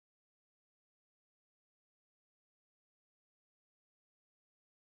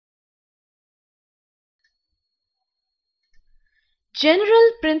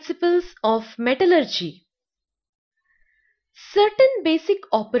General principles of metallurgy. Certain basic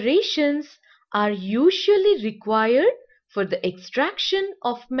operations are usually required for the extraction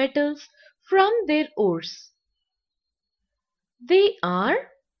of metals from their ores. They are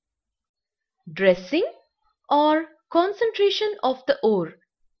dressing or concentration of the ore,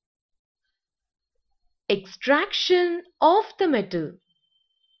 extraction of the metal,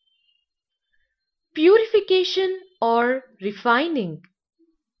 purification or refining.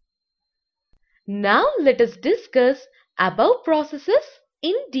 Now let us discuss above processes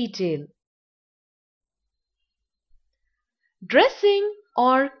in detail. Dressing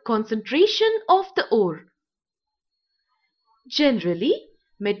or concentration of the ore. Generally,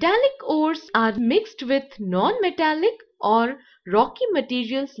 metallic ores are mixed with non-metallic or rocky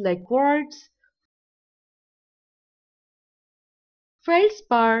materials like quartz,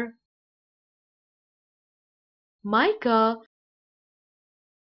 feldspar, mica,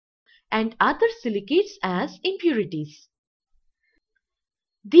 and other silicates as impurities.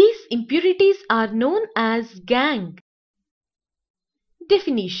 These impurities are known as gangue.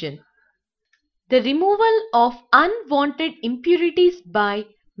 Definition: the removal of unwanted impurities by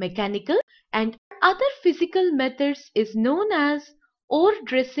mechanical and other physical methods is known as ore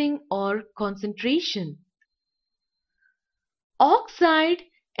dressing or concentration. Oxide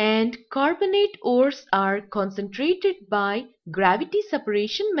and carbonate ores are concentrated by gravity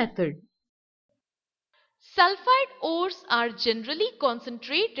separation method. Sulfide ores are generally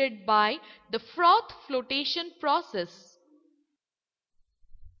concentrated by the froth flotation process.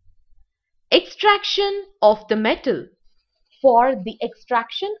 Extraction of the metal. For the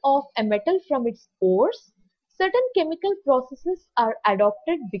extraction of a metal from its ores, certain chemical processes are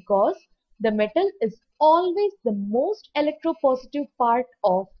adopted because the metal is always the most electropositive part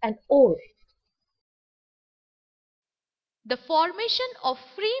of an ore. The formation of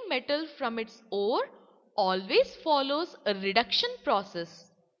free metal from its ore always follows a reduction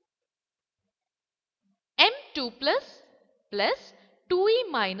process. M2 plus 2E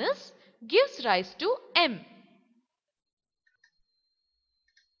minus gives rise to M.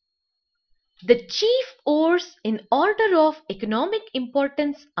 The chief ores in order of economic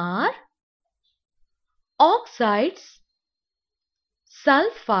importance are oxides,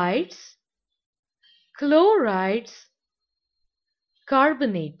 sulfides, chlorides,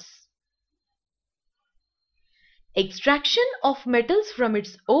 carbonates. Extraction of metals from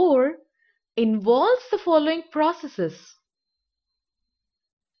its ore involves the following processes: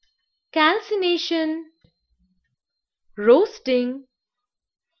 calcination, roasting,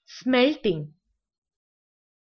 smelting.